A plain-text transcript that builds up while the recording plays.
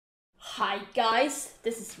Hi guys,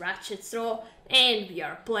 this is Ratchet Straw, and we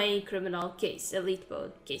are playing Criminal Case Elite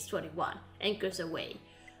Mode, Case 21, Anchors Aweigh.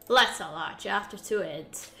 Let's launch after to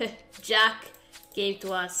it. Jack came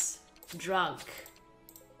to us drunk.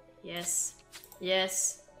 Yes,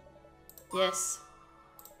 yes, yes.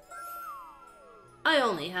 I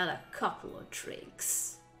only had a couple of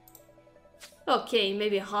drinks. Okay,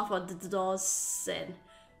 maybe half of the dozen.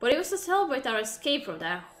 But it was to celebrate our escape from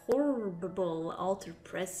that horrible altered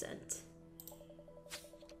present.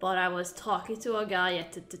 But I was talking to a guy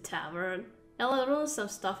at the tavern, and I learned some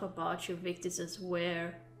stuff about your victims as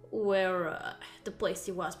where the place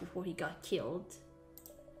he was before he got killed.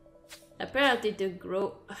 Apparently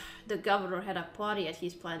the governor had a party at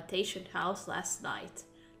his plantation house last night.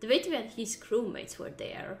 The victim and his crewmates were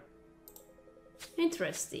there.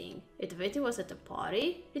 Interesting. If the victim was at the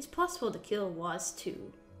party, it's possible the killer was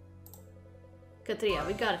too. Katria,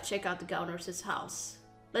 we gotta check out the governor's house.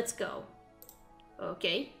 Let's go.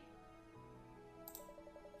 Okay.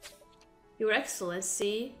 Your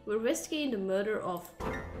Excellency, we're investigating the murder of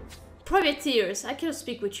privateers. I cannot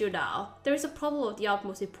speak with you now. There is a problem of the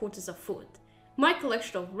utmost importance afoot. My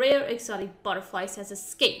collection of rare exotic butterflies has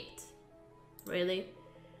escaped. Really?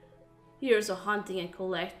 Years of hunting and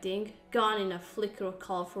collecting, gone in a flicker of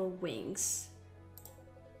colorful wings.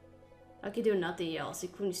 I could do nothing else, I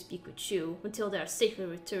couldn't speak with you until they are safely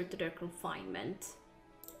returned to their confinement.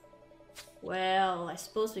 Well, I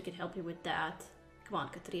suppose we can help you with that. Come on,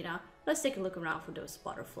 Katrina, let's take a look around for those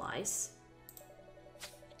butterflies.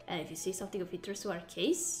 And if you see something of interest to our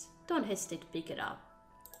case, don't hesitate to pick it up.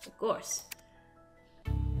 Of course.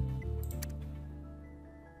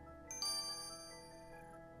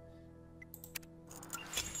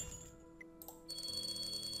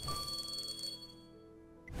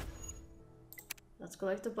 Let's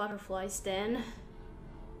collect the butterflies then.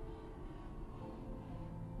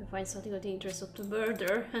 And find something of the interest of the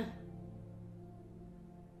murder.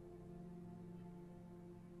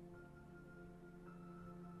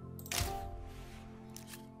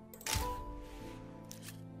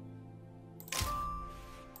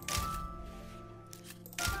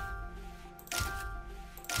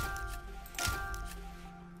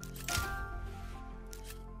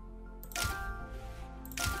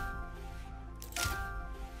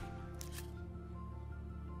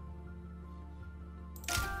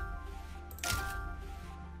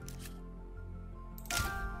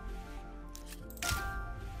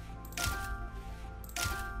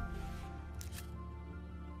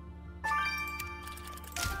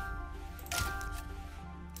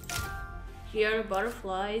 Here are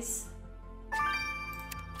butterflies.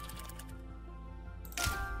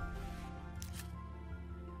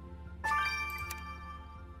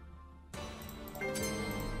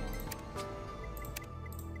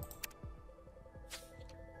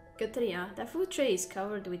 Katria, that food tray is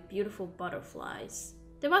covered with beautiful butterflies.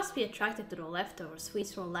 They must be attracted to the leftover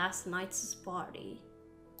sweets from last night's party.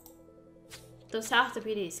 Those have to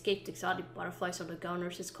be the escaped exotic butterflies from the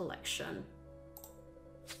governor's collection.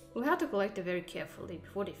 We have to collect them very carefully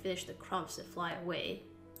before they finish the crumbs and fly away.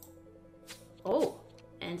 Oh,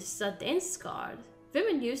 and this is a dance card.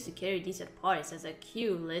 Women used to carry these at parties as a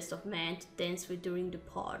cue list of men to dance with during the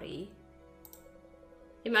party.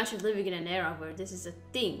 Imagine living in an era where this is a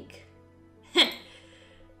thing.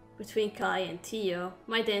 Between Kai and Tio,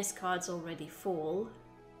 my dance card's already full.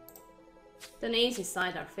 The names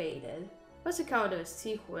inside are faded. Let's check out to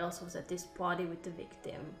see who else was at this party with the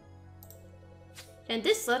victim. And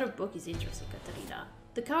this letter book is interesting, Katarina.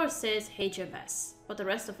 The cover says HMS, but the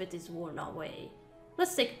rest of it is worn away.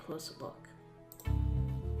 Let's take a closer look.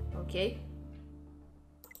 Okay.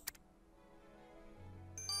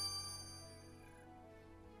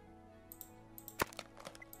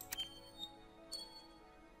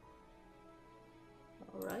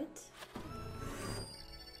 Alright.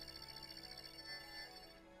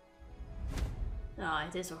 Ah,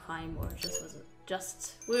 it is for Highmore.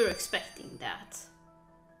 We were expecting that.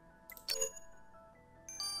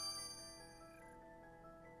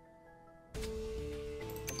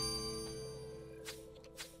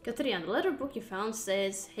 Katrina, the letter book you found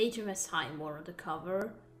says HMS Highmore on the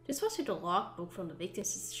cover. This must be the logbook from the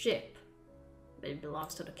victim's ship. But it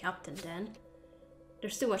belongs to the captain then.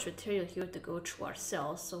 There's too much material here to go through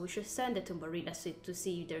ourselves, so we should send it to Marina to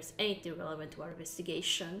see if there's anything relevant to our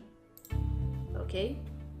investigation. Okay.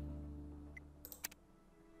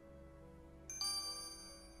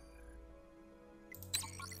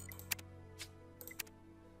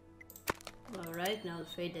 Alright, now the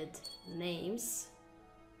faded names.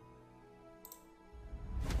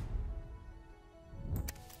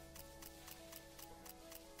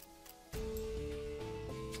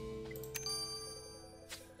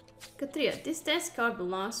 Katria, this dance card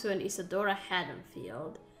belongs to an Isadora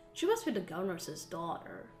Haddonfield. She must be the governor's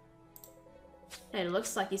daughter. And it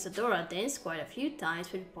looks like Isadora danced quite a few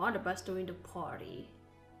times with Barnabas during the party.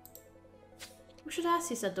 We should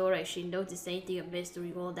ask Isadora if she noticed anything amiss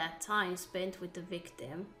during all that time spent with the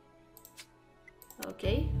victim.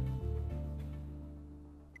 Okay.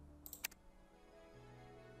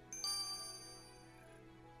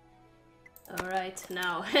 Alright,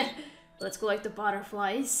 now let's collect the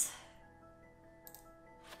butterflies.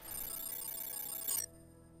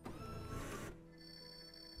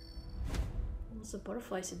 Also,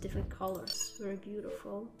 butterflies in different colors. Very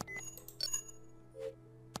beautiful.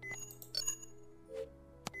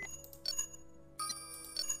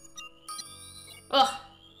 Oh!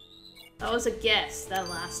 That was a guess, that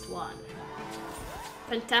last one.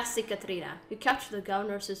 Fantastic, Katrina. You captured the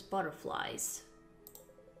governor's butterflies.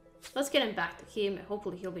 Let's get him back to him and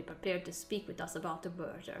hopefully he'll be prepared to speak with us about the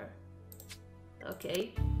murder.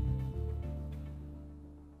 Okay.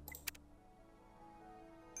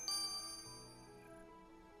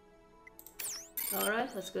 Alright,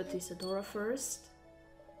 let's go to Isadora first.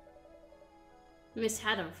 Miss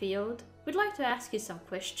Haddonfield, we'd like to ask you some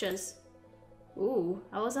questions. Ooh,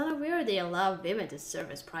 I was unaware they allow women to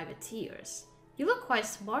serve as privateers. You look quite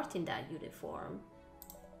smart in that uniform.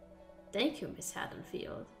 Thank you, Miss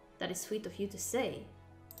Haddonfield. That is sweet of you to say.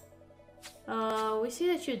 We see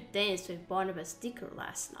that you danced with Barnabas Dicker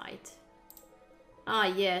last night. Ah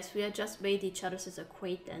yes, we had just made each other's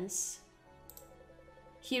acquaintance.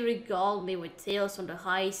 He regaled me with tales from the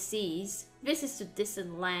high seas, visits to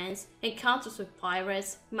distant lands, encounters with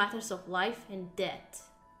pirates, matters of life and death.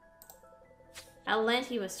 I lent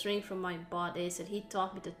him a string from my bodice and he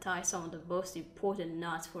taught me to tie some of the most important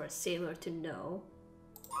knots for a sailor to know.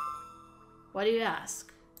 Why do you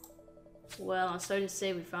ask? Well, I'm sorry to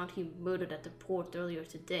say we found him murdered at the port earlier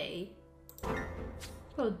today.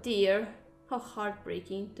 Oh dear, how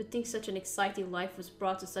heartbreaking to think such an exciting life was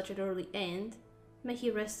brought to such an early end. May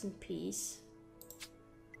he rest in peace.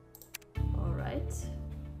 Alright.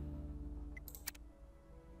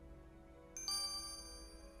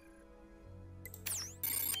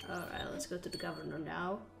 Alright, let's go to the governor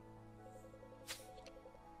now.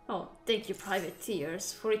 Oh, thank you,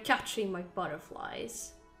 privateers, for recapturing my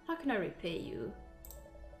butterflies. How can I repay you?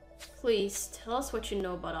 Please, tell us what you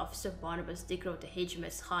know about Officer Barnabas Dicker of the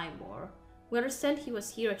HMS Highmore. We understand he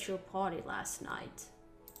was here at your party last night.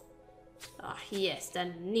 Ah, yes,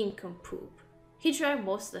 that nincompoop. He drank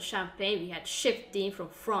most of the champagne we had shipped in from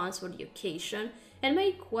France for the occasion and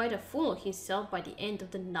made quite a fool of himself by the end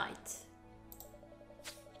of the night.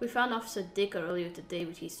 We found Officer Dicker earlier today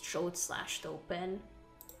with his throat slashed open.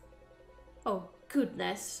 Oh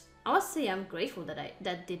goodness, I must say I'm grateful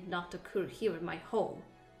that did not occur here in my home.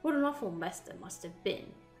 What an awful mess that must have been.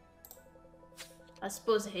 I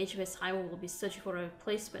suppose the HMS Highmore will be searching for a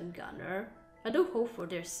replacement gunner. I do hope for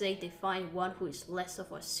their sake they find one who is less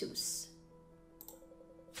of a Zeus.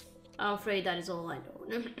 I'm afraid that is all I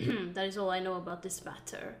know. That is all I know about this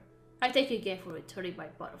matter. I thank you again for returning my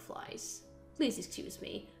butterflies. Please excuse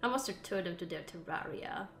me, I must return them to their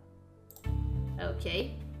terraria.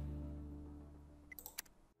 Okay.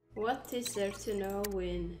 What is there to know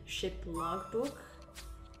in ship logbook?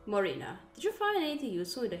 Marina, did you find anything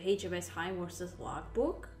useful in the HMS Highmore's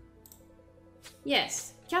logbook?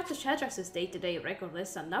 Yes, Captain Shadrax's day-to-day record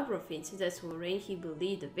lists a number of incidents wherein he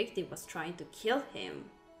believed the victim was trying to kill him.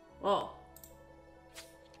 Oh.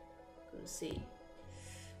 Let's see.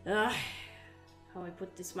 How I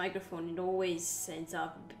put this microphone, it always ends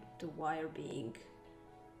up the wire being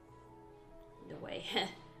in the way.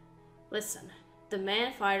 Listen, the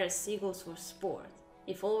man fired at seagulls for sport.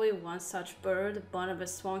 If only one such bird,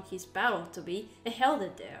 Barnabas swung his barrel to me and held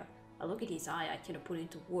it there. A look at his eye I cannot put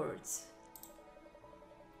into words.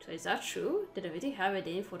 So is that true? Did the victim have it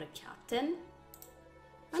in for the captain?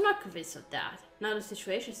 I'm not convinced of that. Now the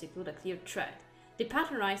situations include a clear threat. The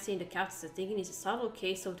pattern I see in the captain's thinking is a subtle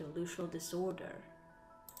case of delusional disorder.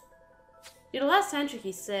 In the last entry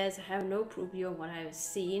he says, I have no proof beyond what I have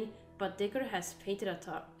seen, but Dicker has painted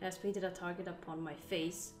a target upon my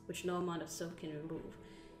face, which no amount of soap can remove.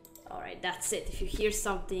 Alright, that's it. If you hear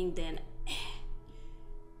something, then...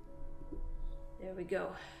 there we go.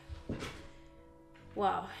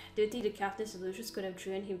 Wow, do you think the captain's illusions could have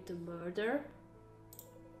driven him to murder?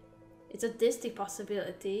 It's a distinct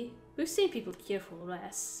possibility. We've seen people care for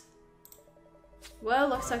less. Well,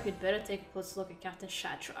 looks like we'd better take a close look at Captain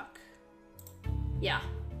Shadrach. Yeah.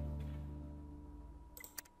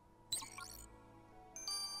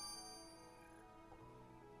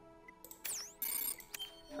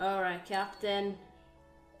 Alright, Captain.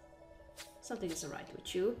 Something isn't right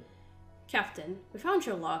with you. Captain, we found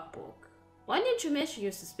your logbook. Why didn't you mention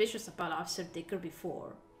you're suspicious about Officer Dicker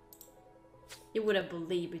before? You would have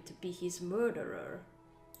believed it to be his murderer.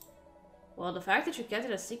 Well, the fact that you kept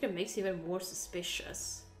it a secret makes you even more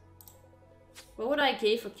suspicious. What would I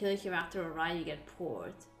give for killing him after arriving at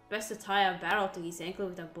port? Best to tie a barrel to his ankle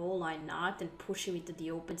with a bowline knot and push him into the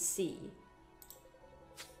open sea.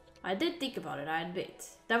 I did think about it, I admit.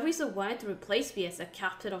 That reason wanted to replace me as a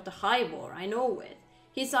captain of the High War, I know it.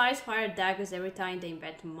 His eyes fired daggers every time they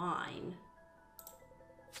met mine.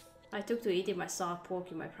 I took to eating my salt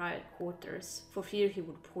pork in my private quarters, for fear he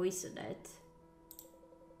would poison it.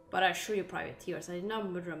 But I assure you, privateers, I did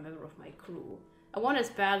not murder a member of my crew. I want as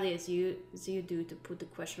badly as you do to put the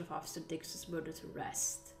question of Officer Dixon's murder to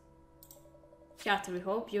rest. Captain, we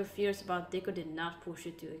hope your fears about Dicker did not push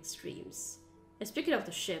you to extremes. And speaking of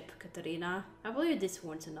the ship, Katarina, I believe this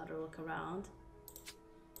warrants another look around.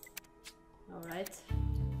 Alright.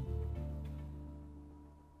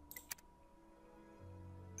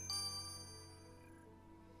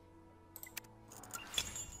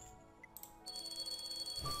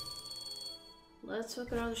 Let's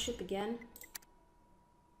look around the ship again.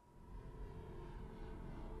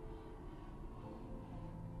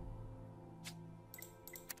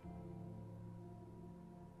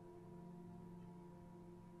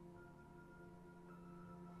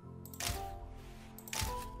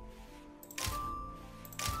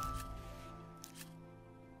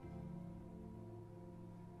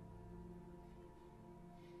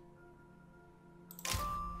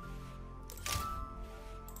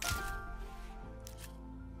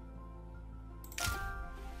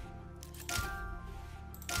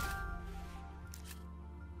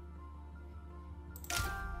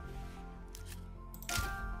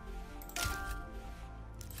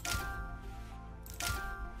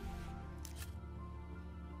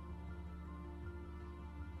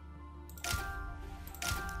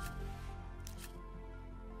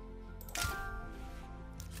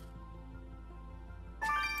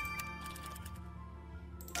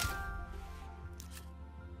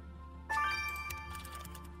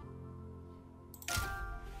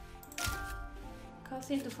 Can't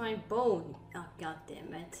seem to find bone. Oh, god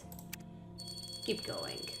damn it. Keep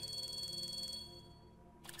going.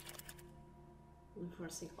 Look for a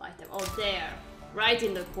single item. Oh, there! Right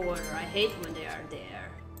in the corner. I hate when they are there.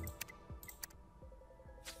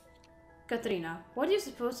 Katrina, what do you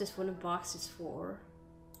suppose this wooden box is for?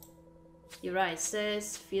 You're right, it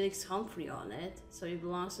says Felix Humphrey on it, so it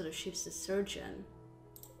belongs to the ship's surgeon.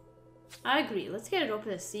 I agree, let's get it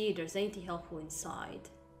open and see if there's anything helpful inside.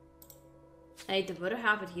 And if the murder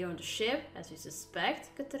happened here on the ship, as we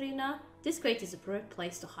suspect, Katarina, this crate is a perfect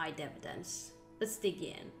place to hide evidence. Let's dig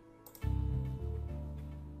in.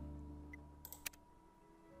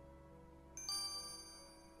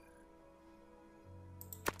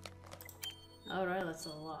 Alright, let's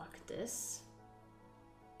unlock this.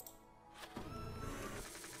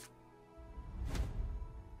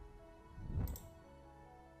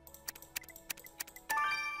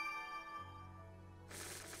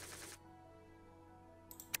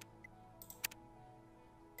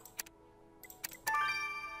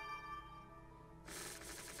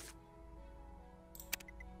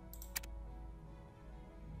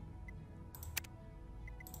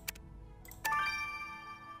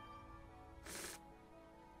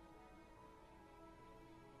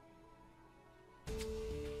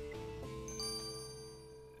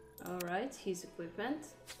 Alright, his equipment.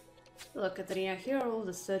 Look, Katarina, here are all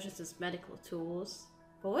the surgeon's medical tools.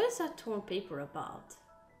 But what is that torn paper about?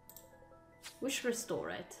 We should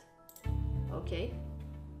restore it. Okay.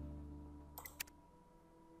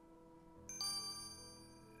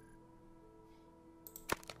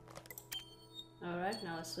 Alright,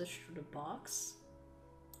 now let's switch to the box.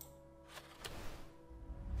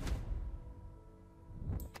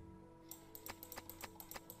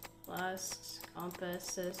 Flasks,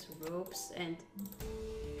 compasses, ropes, and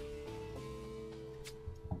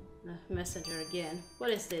messenger again. What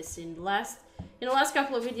is this? In the last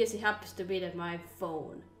couple of videos, it happens to be that my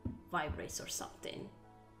phone vibrates or something.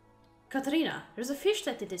 Katarina, there's a fish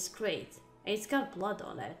that in this crate, and it's got blood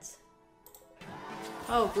on it.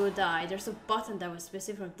 Oh, good eye. There's a button that was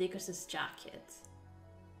missing from Dickerson's jacket.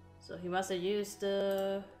 So he must have used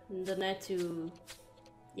the net to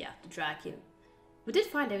drag him. We did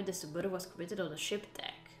find evidence the murder was committed on the ship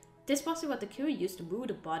deck. This is possibly what the crew used to move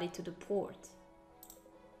the body to the port.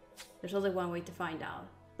 There's only one way to find out.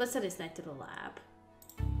 Let's send this net to the lab.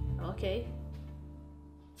 Okay.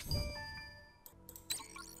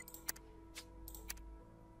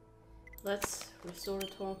 Let's restore the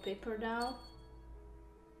torn paper now.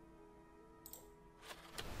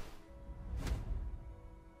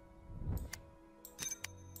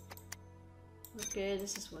 Okay,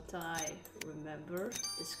 this is what I remember.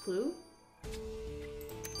 This clue.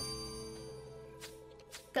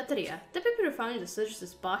 Kateria, the paper you found in the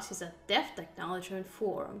suggested box is a deaf acknowledgement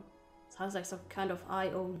form. Sounds like some kind of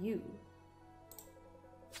IOU.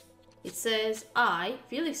 It says, I,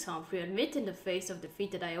 Felix Humphrey, admit in the face of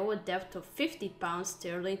defeat that I owe a debt of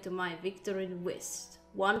 £50 to my victor in whist.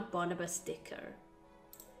 1 Barnabas sticker.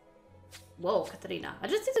 Whoa, Katarina. I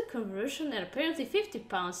just did a conversion and apparently £50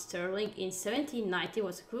 in 1790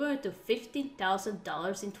 was equivalent to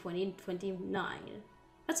 $15,000 in 2029.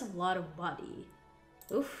 That's a lot of money.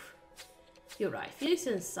 Oof. You're right, Felix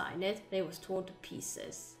didn't sign it, and it was torn to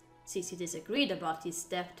pieces. Since he disagreed about his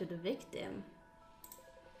debt to the victim.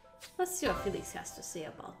 Let's see what Felix has to say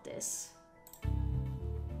about this.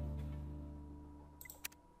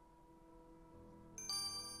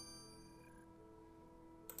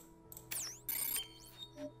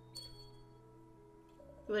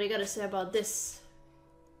 What do you gotta say about this?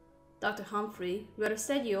 Dr. Humphrey, you had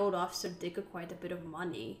said you owed Officer Dicker quite a bit of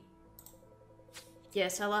money.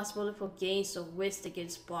 Yes, I lost multiple games of whist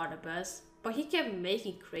against Barnabas, but he kept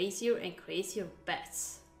making crazier and crazier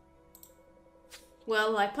bets.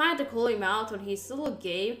 Well, I planned to call him out on his little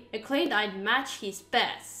game and claimed I'd match his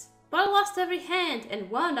bets. But I lost every hand and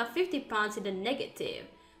wound up £50 in the negative.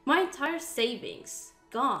 My entire savings.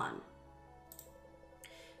 Gone.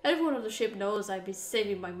 Everyone on the ship knows I've been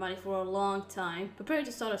saving my money for a long time, preparing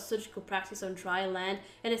to start a surgical practice on dry land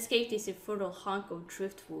and escape this infernal hunk of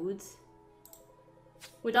driftwood.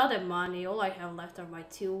 Without that money, all I have left are my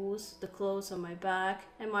tools, the clothes on my back,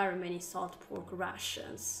 and my remaining salt pork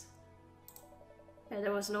rations. And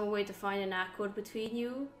there was no way to find an accord between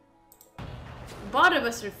you?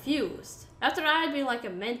 Barnabas refused. After I had been like a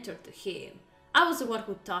mentor to him, I was the one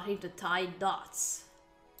who taught him to tie knots.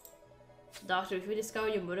 Doctor, if you discover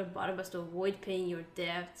you murdered Barnabas to avoid paying your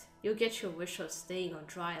debt, you'll get your wish of staying on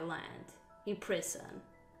dry land, in prison.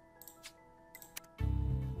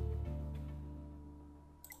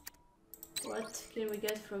 What can we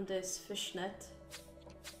get from this fishnet?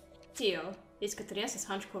 Theo, is Katrina's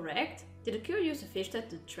hunch correct? Did the killer use a fishnet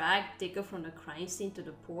to drag Dicker from the crime scene to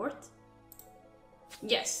the port?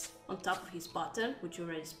 Yes, on top of his button, which you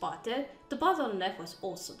already spotted, the button on the left was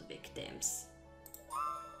also the victim's.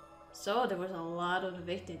 So there was a lot of the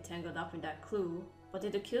victim tangled up in that clue, but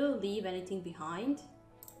did the killer leave anything behind?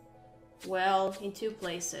 Well, in 2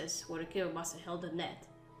 places where the killer must have held the net,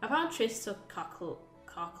 I found traces of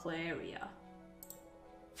Cochlearia.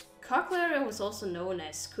 Cochlearia was also known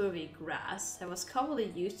as scurvy grass and was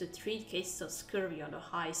commonly used to treat cases of scurvy on the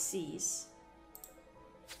high seas.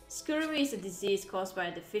 Scurvy is a disease caused by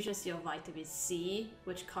a deficiency of vitamin C,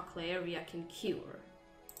 which Cochlearia can cure.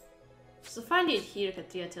 So finding it here,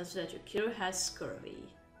 Katia tells you that your killer has scurvy.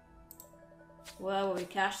 Well, when we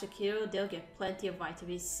catch the killer, they'll get plenty of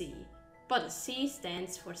vitamin C, but the C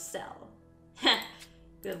stands for cell. Heh,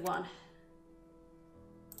 good one.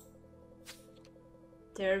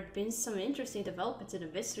 There have been some interesting developments in the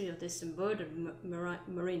mystery of this murdered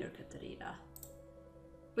mariner, Katerina.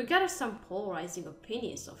 We gathered some polarizing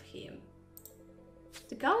opinions of him.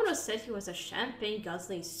 The governor said he was a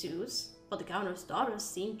champagne-guzzling Zeus, but the governor's daughter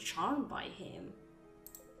seemed charmed by him.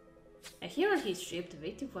 And here on his ship, the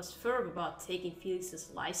victim was firm about taking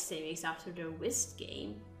Felix's life savings after their whist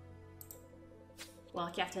game,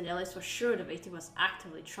 while Captain Ellis was sure the victim was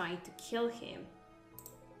actively trying to kill him.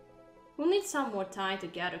 We'll need some more time to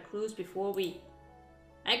gather clues before we...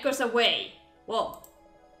 Anchors away! Whoa!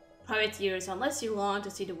 Privateers, unless you long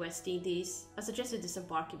to see the West Indies, I suggest you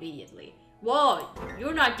disembark immediately. Whoa!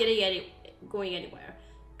 You're not going anywhere.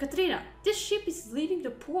 Katrina, this ship is leaving the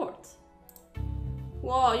port.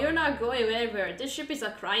 Whoa, you're not going anywhere. This ship is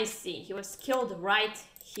a crime scene. He was killed right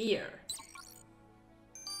here.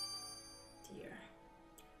 Dear.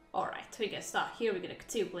 Alright, we can start here. We're gonna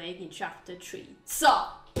continue playing in chapter 3. So,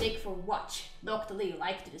 thank you for watching. Dr. Lee,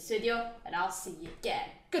 like to the video, and I'll see you again.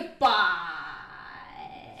 Goodbye!